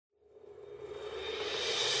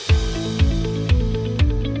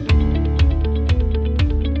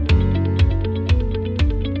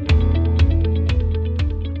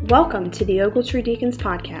Welcome to the Ogletree Deacons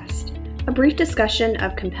Podcast, a brief discussion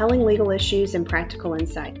of compelling legal issues and practical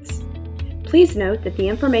insights. Please note that the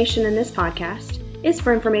information in this podcast is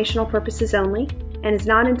for informational purposes only and is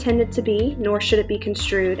not intended to be, nor should it be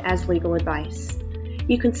construed as legal advice.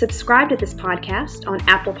 You can subscribe to this podcast on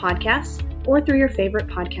Apple Podcasts or through your favorite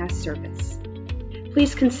podcast service.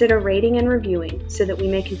 Please consider rating and reviewing so that we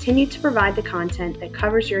may continue to provide the content that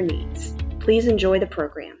covers your needs. Please enjoy the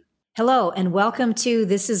program. Hello, and welcome to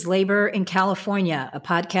This is Labor in California, a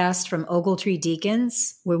podcast from Ogletree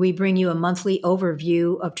Deacons, where we bring you a monthly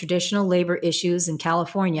overview of traditional labor issues in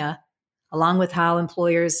California, along with how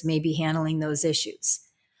employers may be handling those issues.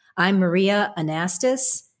 I'm Maria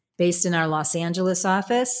Anastas, based in our Los Angeles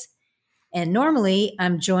office, and normally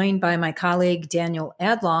I'm joined by my colleague Daniel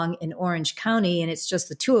Adlong in Orange County, and it's just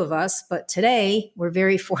the two of us, but today we're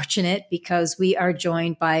very fortunate because we are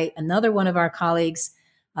joined by another one of our colleagues,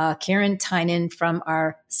 Karen Tynan from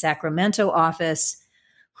our Sacramento office,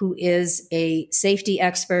 who is a safety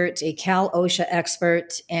expert, a Cal OSHA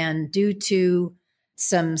expert, and due to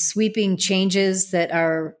some sweeping changes that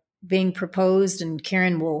are being proposed, and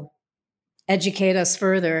Karen will educate us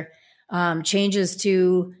further, changes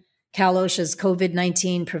to Cal OSHA's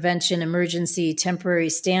COVID-19 prevention emergency temporary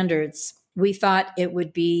standards, we thought it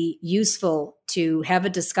would be useful to have a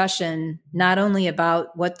discussion not only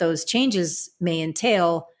about what those changes may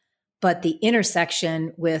entail, but the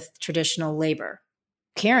intersection with traditional labor.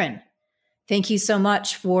 Karen, thank you so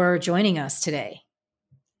much for joining us today.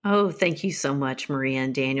 Oh, thank you so much, Maria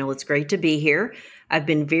and Daniel. It's great to be here. I've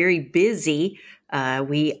been very busy.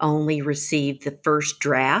 We only received the first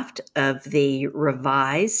draft of the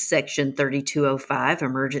revised Section 3205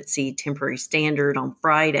 Emergency Temporary Standard on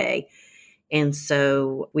Friday. And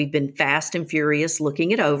so we've been fast and furious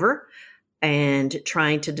looking it over and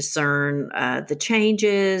trying to discern the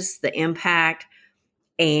changes, the impact.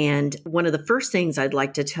 And one of the first things I'd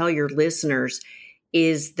like to tell your listeners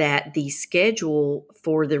is that the schedule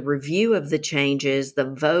for the review of the changes,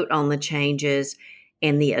 the vote on the changes,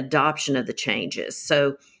 and the adoption of the changes.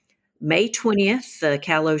 So May 20th, the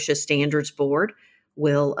Cal OSHA Standards Board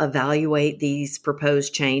will evaluate these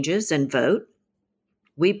proposed changes and vote.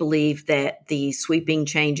 We believe that the sweeping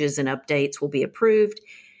changes and updates will be approved.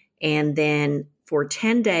 And then for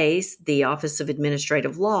 10 days, the Office of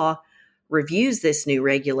Administrative Law reviews this new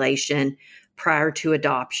regulation prior to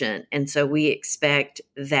adoption. And so we expect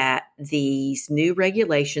that these new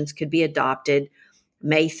regulations could be adopted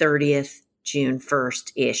May 30th, June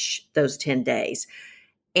 1st-ish, those 10 days.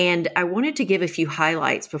 And I wanted to give a few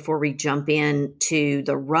highlights before we jump into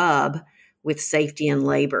the rub with safety and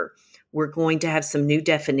labor. We're going to have some new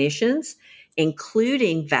definitions,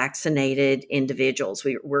 including vaccinated individuals.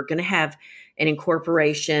 We're going to have an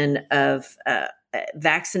incorporation of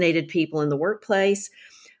vaccinated people in the workplace.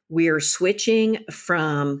 We're switching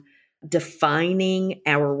from defining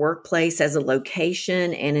our workplace as a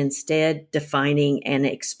location and instead defining an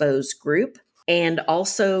exposed group. And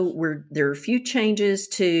also there are a few changes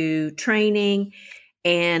to training.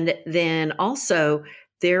 And then also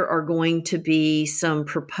there are going to be some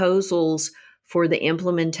proposals for the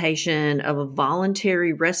implementation of a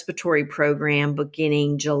voluntary respiratory program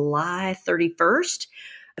beginning July 31st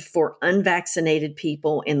for unvaccinated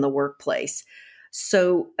people in the workplace.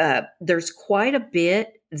 So there's quite a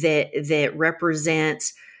bit that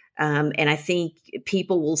represents, and I think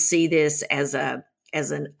people will see this as an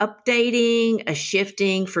updating, a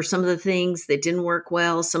shifting for some of the things that didn't work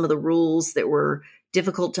well, some of the rules that were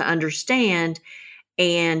difficult to understand,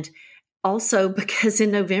 and also because in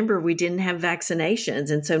November we didn't have vaccinations.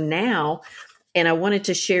 And so now, and I wanted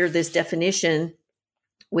to share this definition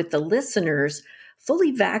with the listeners,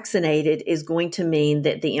 fully vaccinated is going to mean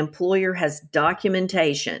that the employer has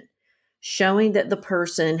documentation showing that the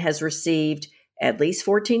person has received at least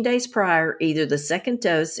 14 days prior either the second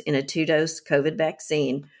dose in a 2-dose COVID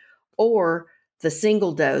vaccine or the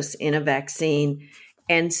single dose in a vaccine.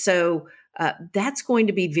 And so that's going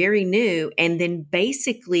to be very new. And then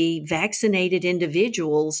basically vaccinated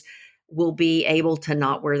individuals will be able to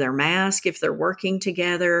not wear their mask if they're working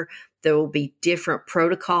together. There will be different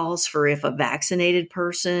protocols for if a vaccinated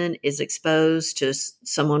person is exposed to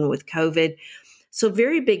someone with COVID. So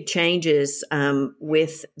very big changes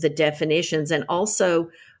with the definitions and also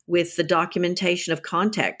with the documentation of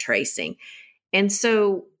contact tracing. And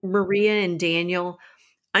so Maria and Daniel,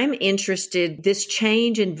 I'm interested, this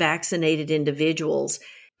change in vaccinated individuals,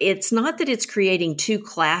 it's not that it's creating two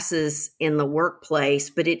classes in the workplace,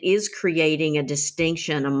 but it is creating a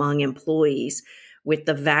distinction among employees with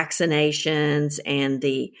the vaccinations and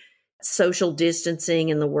the social distancing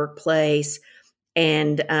in the workplace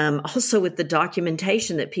and also with the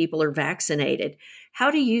documentation that people are vaccinated. How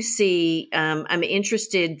do you see, I'm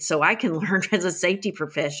interested so I can learn as a safety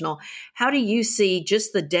professional, how do you see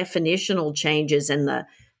just the definitional changes and the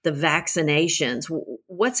vaccinations?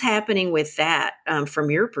 What's happening with that from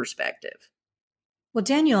your perspective? Well,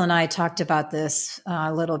 Daniel and I talked about this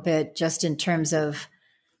a little bit just in terms of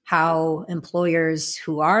how employers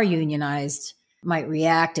who are unionized might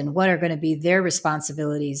react and what are going to be their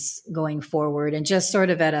responsibilities going forward. And just sort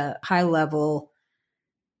of at a high level,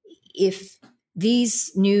 if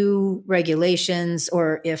these new regulations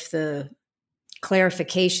or if the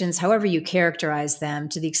clarifications, however you characterize them,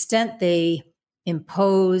 to the extent they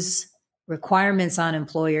impose requirements on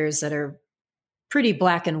employers that are pretty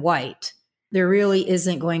black and white, there really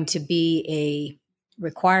isn't going to be a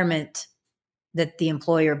requirement that the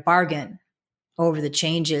employer bargain over the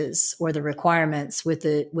changes or the requirements with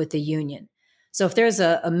the union. So if there's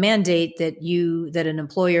a mandate that an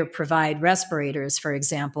employer provide respirators, for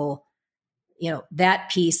example, that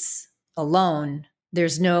piece alone,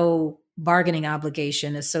 there's no bargaining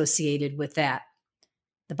obligation associated with that.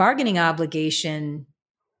 The bargaining obligation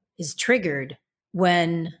is triggered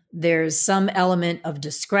when there's some element of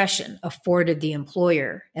discretion afforded the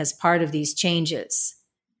employer as part of these changes.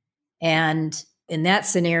 And in that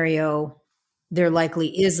scenario, there likely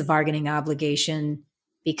is a bargaining obligation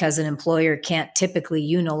because an employer can't typically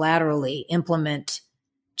unilaterally implement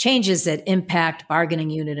changes that impact bargaining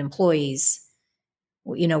unit employees,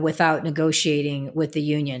 without negotiating with the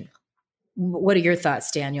union. What are your thoughts,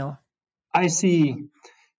 Daniel? I see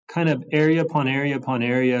kind of area upon area upon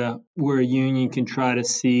area where a union can try to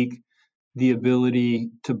seek the ability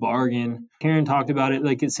to bargain. Karen talked about it.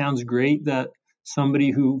 Like, it sounds great that somebody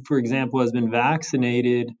who, for example, has been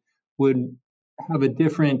vaccinated would have a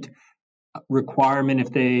different requirement if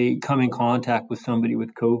they come in contact with somebody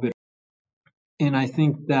with COVID. And I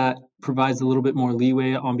think that provides a little bit more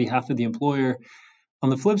leeway on behalf of the employer. On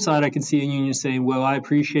the flip side, I can see a union saying, well, I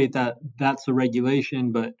appreciate that that's a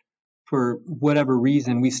regulation, but for whatever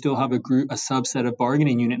reason, we still have a subset of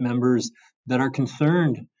bargaining unit members that are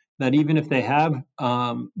concerned that even if they have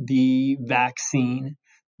the vaccine,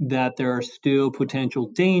 that there are still potential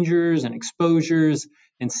dangers and exposures,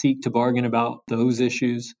 and seek to bargain about those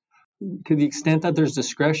issues. To the extent that there's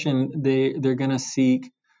discretion, they're going to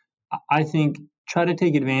seek, I think, try to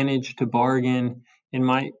take advantage to bargain, and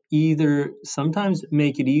might either sometimes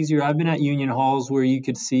make it easier. I've been at union halls where you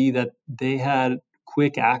could see that they had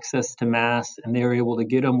quick access to masks and they were able to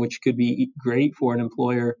get them, which could be great for an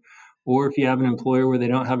employer. Or if you have an employer where they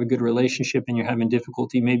don't have a good relationship and you're having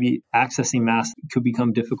difficulty, maybe accessing masks could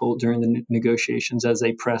become difficult during the negotiations as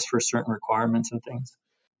they press for certain requirements and things.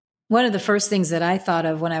 One of the first things that I thought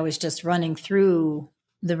of when I was just running through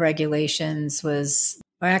the regulations was,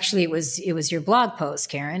 or actually it was your blog post,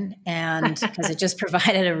 Karen, and because it just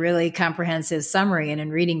provided a really comprehensive summary. And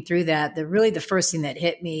in reading through that, the first thing that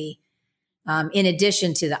hit me, in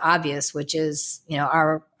addition to the obvious, which is,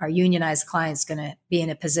 our unionized clients going to be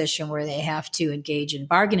in a position where they have to engage in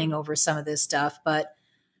bargaining over some of this stuff. But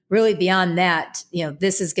really beyond that,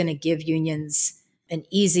 this is going to give unions an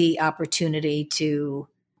easy opportunity to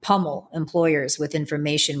pummel employers with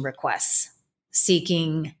information requests,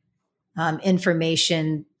 seeking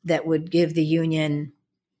information that would give the union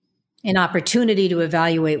an opportunity to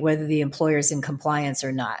evaluate whether the employer is in compliance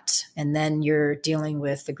or not. And then you're dealing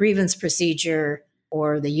with the grievance procedure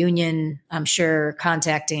or the union, I'm sure,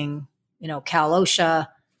 contacting, Cal OSHA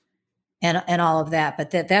and all of that.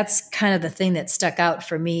 But that's kind of the thing that stuck out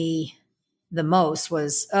for me the most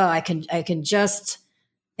was, I can just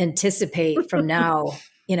anticipate from now,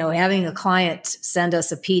 having a client send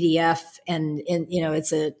us a PDF and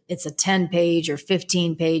it's a 10-page or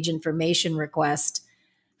 15-page information request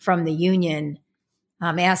from the union,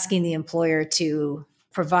 asking the employer to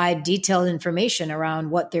provide detailed information around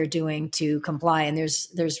what they're doing to comply. And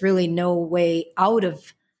there's really no way out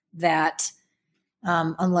of that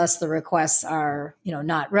unless the requests are,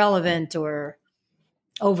 not relevant or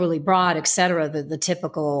overly broad, et cetera, the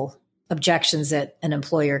typical objections that an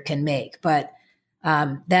employer can make. But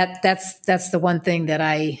that's the one thing that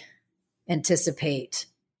I anticipate.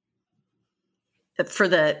 For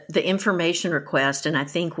the information request, and I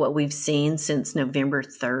think what we've seen since November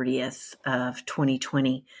 30th of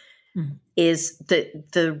 2020 is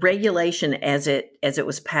the regulation as it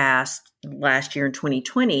was passed last year in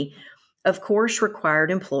 2020, of course,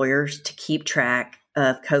 required employers to keep track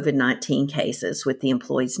of COVID-19 cases with the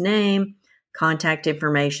employee's name, contact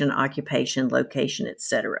information, occupation, location,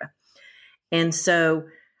 etc. And so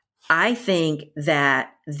I think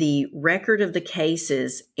that the record of the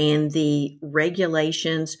cases and the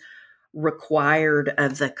regulations required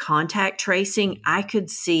of the contact tracing, I could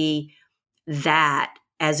see that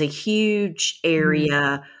as a huge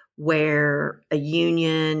area where a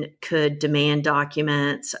union could demand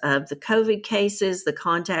documents of the COVID cases, the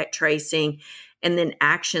contact tracing, and then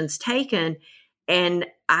actions taken. And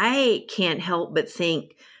I can't help but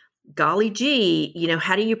think, golly gee,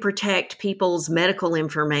 how do you protect people's medical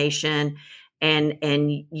information?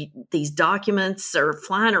 These documents are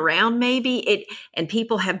flying around and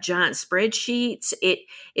people have giant spreadsheets.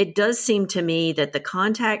 It does seem to me that the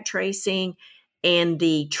contact tracing and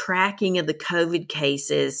the tracking of the COVID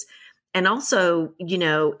cases, and also,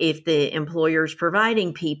 if the employer is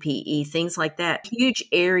providing PPE, things like that, huge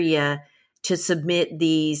area to submit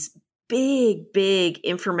these big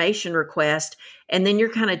information requests. And then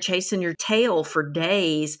you're kind of chasing your tail for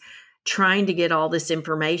days trying to get all this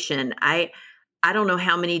information. I don't know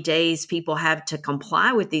how many days people have to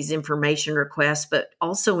comply with these information requests, but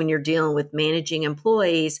also when you're dealing with managing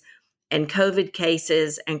employees and COVID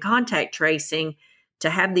cases and contact tracing, to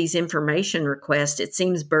have these information requests, it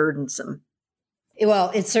seems burdensome.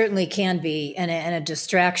 Well, it certainly can be, and a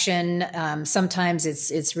distraction. Sometimes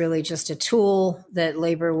it's really just a tool that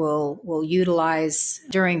labor will utilize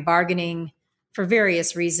during bargaining for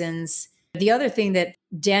various reasons. The other thing that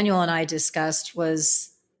Daniel and I discussed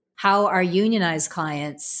was how our unionized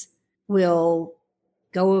clients will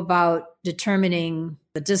go about determining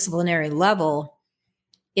the disciplinary level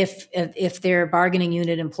if their bargaining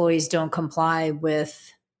unit employees don't comply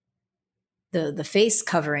with the face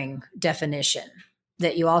covering definition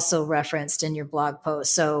that you also referenced in your blog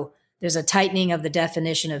post. So there's a tightening of the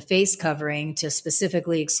definition of face covering to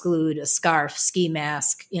specifically exclude a scarf, ski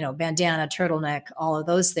mask, bandana, turtleneck, all of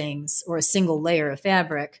those things, or a single layer of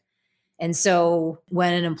fabric. And so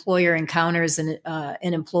when an employer encounters an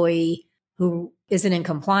employee who isn't in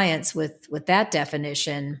compliance with that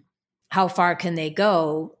definition, how far can they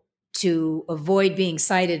go to avoid being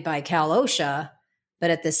cited by Cal OSHA? But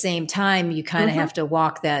at the same time, you kind of have to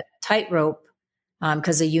walk that tightrope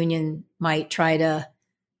because a union might try to,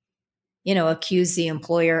 accuse the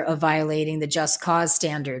employer of violating the just cause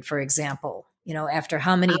standard, for example. After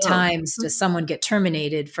how many times does someone get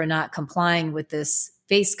terminated for not complying with this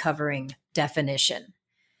face covering definition?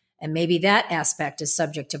 And maybe that aspect is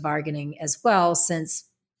subject to bargaining as well, since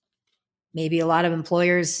maybe a lot of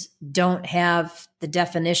employers don't have the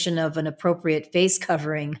definition of an appropriate face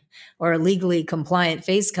covering or a legally compliant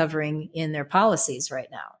face covering in their policies right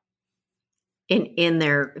now. In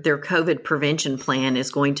their COVID prevention plan is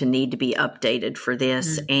going to need to be updated for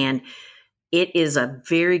this. And it is a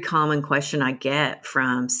very common question I get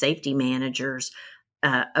from safety managers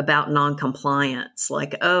about noncompliance.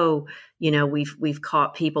 Like, we've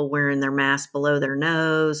caught people wearing their mask below their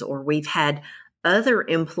nose, or we've had other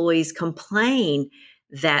employees complain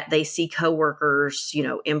that they see coworkers,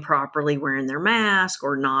 improperly wearing their mask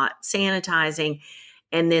or not sanitizing.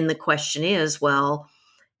 And then the question is, well,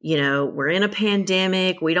 we're in a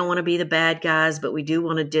pandemic. We don't want to be the bad guys, but we do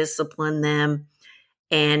want to discipline them.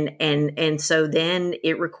 And so then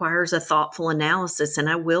it requires a thoughtful analysis. And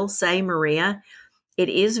I will say, Maria, it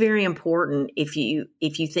is very important if you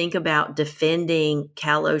think about defending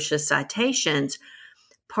Cal OSHA citations.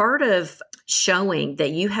 Part of showing that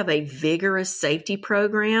you have a vigorous safety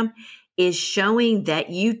program is showing that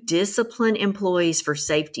you discipline employees for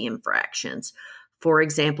safety infractions. For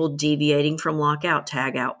example, deviating from lockout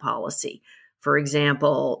tagout policy. For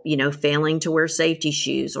example, failing to wear safety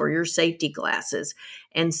shoes or your safety glasses.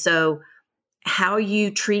 And so how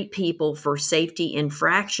you treat people for safety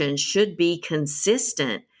infractions should be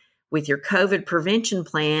consistent with your COVID prevention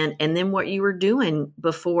plan and then what you were doing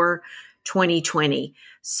before 2020.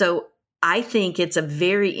 So I think it's a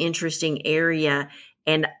very interesting area.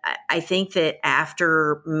 And I think that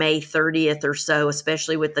after May 30th or so,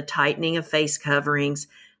 especially with the tightening of face coverings,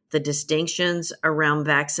 the distinctions around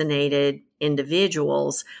vaccinated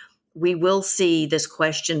individuals, we will see this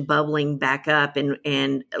question bubbling back up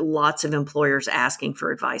and lots of employers asking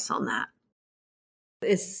for advice on that.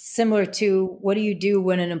 It's similar to, what do you do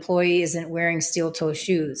when an employee isn't wearing steel-toe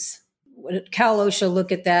shoes? Would Cal OSHA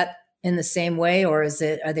look at that in the same way, or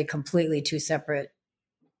are they completely two separate?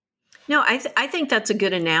 No, I think that's a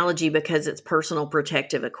good analogy because it's personal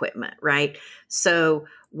protective equipment, right? So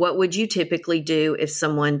what would you typically do if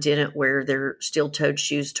someone didn't wear their steel-toed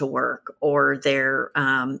shoes to work, or their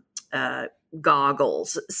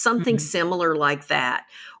goggles, something similar like that?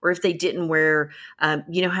 Or if they didn't wear,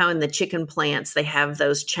 how in the chicken plants they have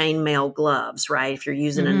those chainmail gloves, right? If you're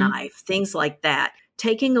using a knife, things like that.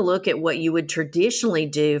 Taking a look at what you would traditionally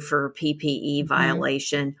do for PPE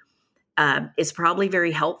violation, is probably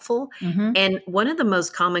very helpful. Mm-hmm. And one of the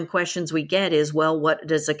most common questions we get is, well, what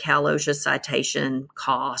does a Cal OSHA citation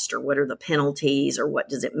cost, or what are the penalties, or what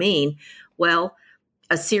does it mean? Well,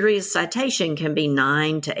 a serious citation can be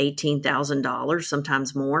 $9,000 to $18,000,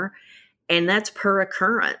 sometimes more, and that's per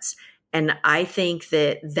occurrence. And I think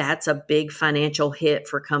that that's a big financial hit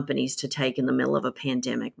for companies to take in the middle of a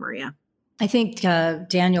pandemic, Maria. I think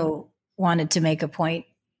Daniel wanted to make a point.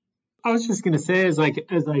 I was just going to say, as I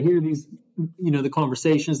hear these, the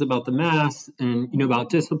conversations about the masks and, about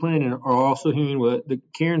discipline, and are also hearing what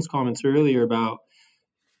Karen's comments earlier about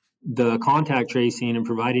the contact tracing and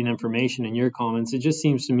providing information in your comments, it just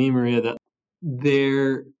seems to me, Maria, that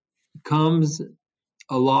there comes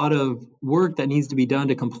a lot of work that needs to be done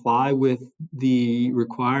to comply with the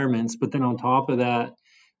requirements. But then on top of that,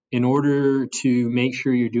 in order to make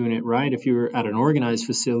sure you're doing it right, if you're at an organized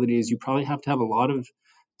facility, is you probably have to have a lot of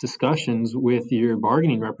discussions with your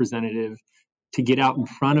bargaining representative to get out in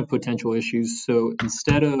front of potential issues. So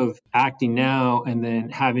instead of acting now and then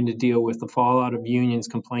having to deal with the fallout of unions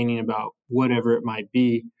complaining about whatever it might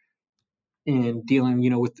be, and dealing,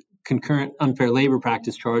 with concurrent unfair labor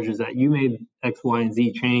practice charges that you made X, Y, and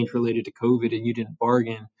Z change related to COVID and you didn't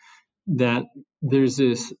bargain, that there's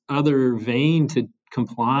this other vein to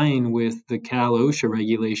complying with the Cal OSHA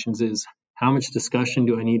regulations is, how much discussion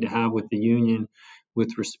do I need to have with the union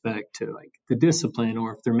with respect to like the discipline,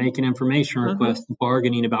 or if they're making information requests,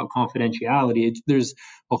 bargaining about confidentiality. There's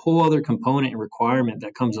a whole other component and requirement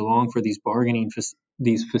that comes along for these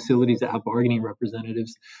these facilities that have bargaining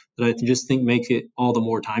representatives that I just think makes it all the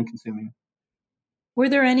more time consuming. Were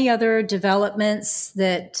there any other developments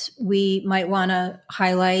that we might want to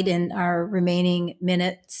highlight in our remaining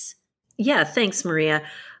minutes? Yeah, thanks, Maria.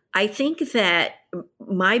 I think that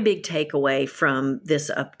my big takeaway from this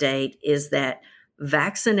update is that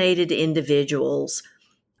vaccinated individuals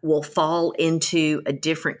will fall into a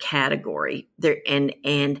different category.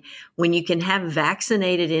 And when you can have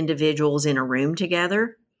vaccinated individuals in a room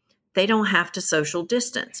together, they don't have to social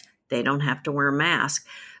distance. They don't have to wear a mask.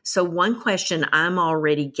 So one question I'm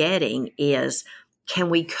already getting is, can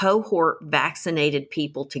we cohort vaccinated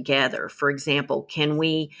people together? For example, can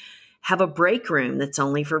we have a break room that's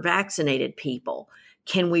only for vaccinated people?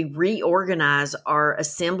 Can we reorganize our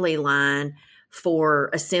assembly line for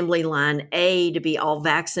assembly line A to be all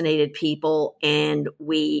vaccinated people, and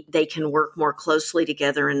they can work more closely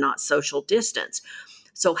together and not social distance?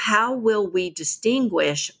 So how will we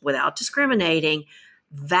distinguish, without discriminating,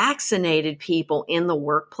 vaccinated people in the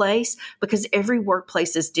workplace? Because every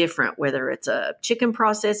workplace is different, whether it's a chicken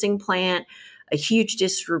processing plant, a huge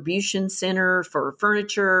distribution center for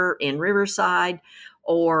furniture in Riverside,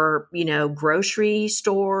 or, grocery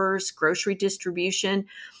stores, grocery distribution.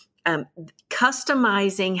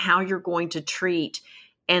 Customizing how you're going to treat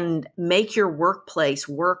and make your workplace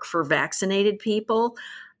work for vaccinated people,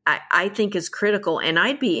 I think is critical. And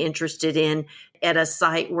I'd be interested in, at a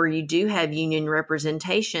site where you do have union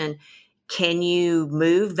representation, can you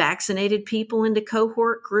move vaccinated people into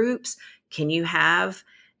cohort groups? Can you have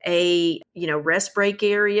a, rest break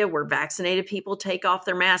area where vaccinated people take off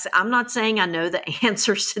their masks? I'm not saying I know the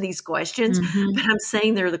answers to these questions, but I'm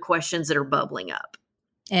saying they're the questions that are bubbling up.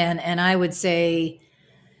 And I would say,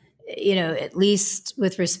 at least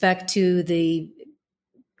with respect to the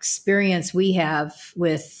experience we have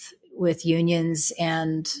with unions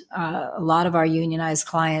and a lot of our unionized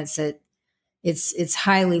clients, that it's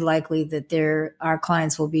highly likely that our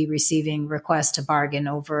clients will be receiving requests to bargain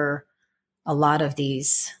over a lot of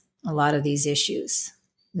these issues.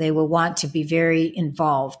 They will want to be very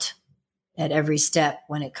involved at every step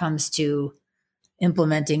when it comes to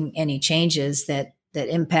implementing any changes that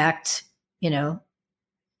impact,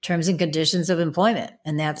 terms and conditions of employment.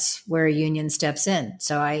 And that's where a union steps in.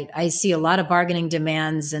 So I see a lot of bargaining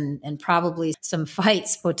demands and probably some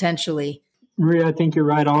fights potentially. Maria, I think you're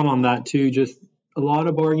right on that too. Just a lot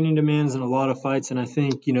of bargaining demands and a lot of fights. And I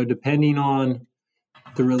think, depending on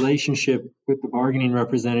the relationship with the bargaining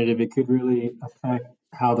representative, it could really affect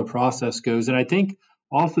how the process goes. And I think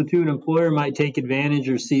also too, an employer might take advantage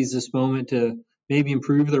or seize this moment to maybe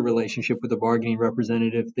improve their relationship with the bargaining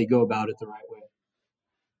representative if they go about it the right way.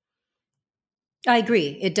 I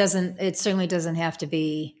agree. It certainly doesn't have to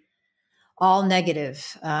be all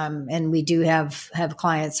negative. And we do have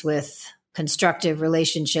clients with constructive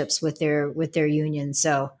relationships with their union.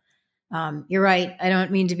 So you're right. I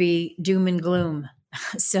don't mean to be doom and gloom.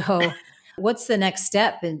 So what's the next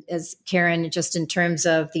step, as Karen, just in terms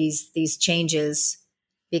of these changes?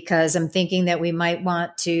 Because I'm thinking that we might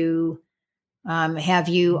want to have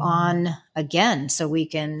you on again so we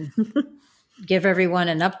can give everyone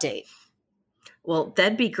an update. Well,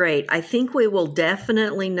 that'd be great. I think we will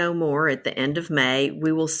definitely know more at the end of May.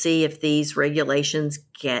 We will see if these regulations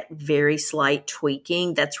get very slight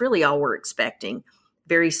tweaking. That's really all we're expecting.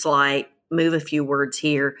 Very slight, move a few words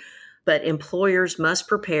here. But employers must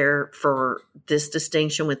prepare for this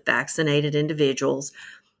distinction with vaccinated individuals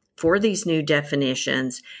for these new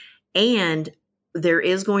definitions. And there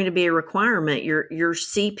is going to be a requirement, your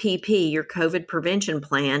CPP, your COVID prevention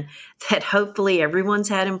plan, that hopefully everyone's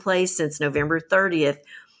had in place since November 30th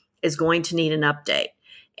is going to need an update.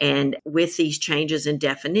 And with these changes in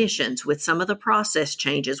definitions, with some of the process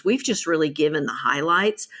changes, we've just really given the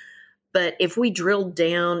highlights. But if we drill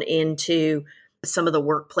down into some of the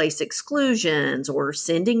workplace exclusions or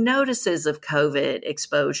sending notices of COVID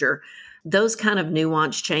exposure, those kind of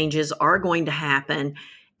nuanced changes are going to happen.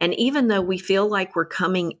 And even though we feel like we're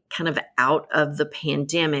coming kind of out of the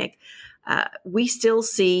pandemic, we still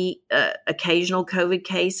see occasional COVID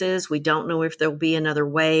cases. We don't know if there'll be another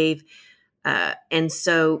wave. And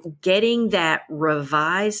so getting that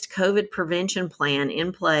revised COVID prevention plan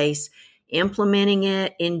in place, implementing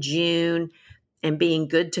it in June, and being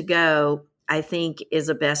good to go, I think is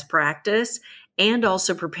a best practice and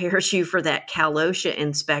also prepares you for that Cal OSHA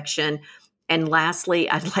inspection. And lastly,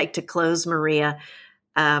 I'd like to close, Maria,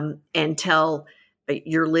 and tell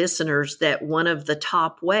your listeners that one of the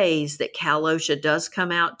top ways that Cal OSHA does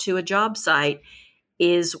come out to a job site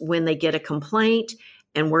is when they get a complaint.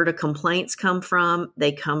 And where do complaints come from?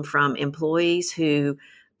 They come from employees who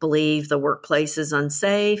believe the workplace is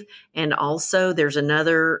unsafe. And also there's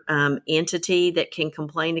another entity that can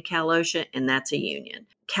complain to Cal OSHA, and that's a union.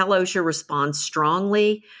 Cal OSHA responds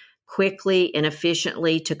strongly, quickly, and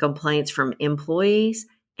efficiently to complaints from employees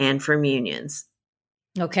and from unions.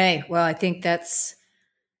 Okay. Well, I think that's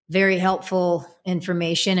very helpful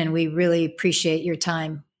information, and we really appreciate your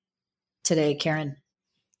time today, Karen.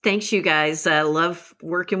 Thanks, you guys. I love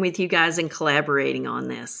working with you guys and collaborating on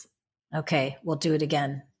this. Okay. We'll do it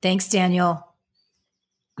again. Thanks, Daniel.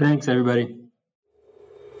 Thanks, everybody.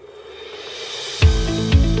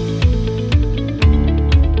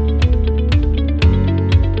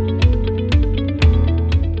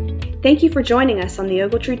 Thank you for joining us on the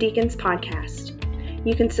Ogletree Deacons podcast.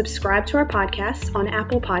 You can subscribe to our podcast on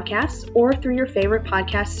Apple Podcasts or through your favorite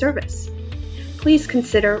podcast service. Please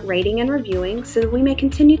consider rating and reviewing so that we may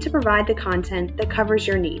continue to provide the content that covers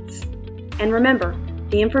your needs. And remember,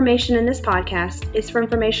 the information in this podcast is for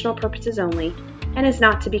informational purposes only and is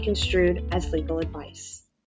not to be construed as legal advice.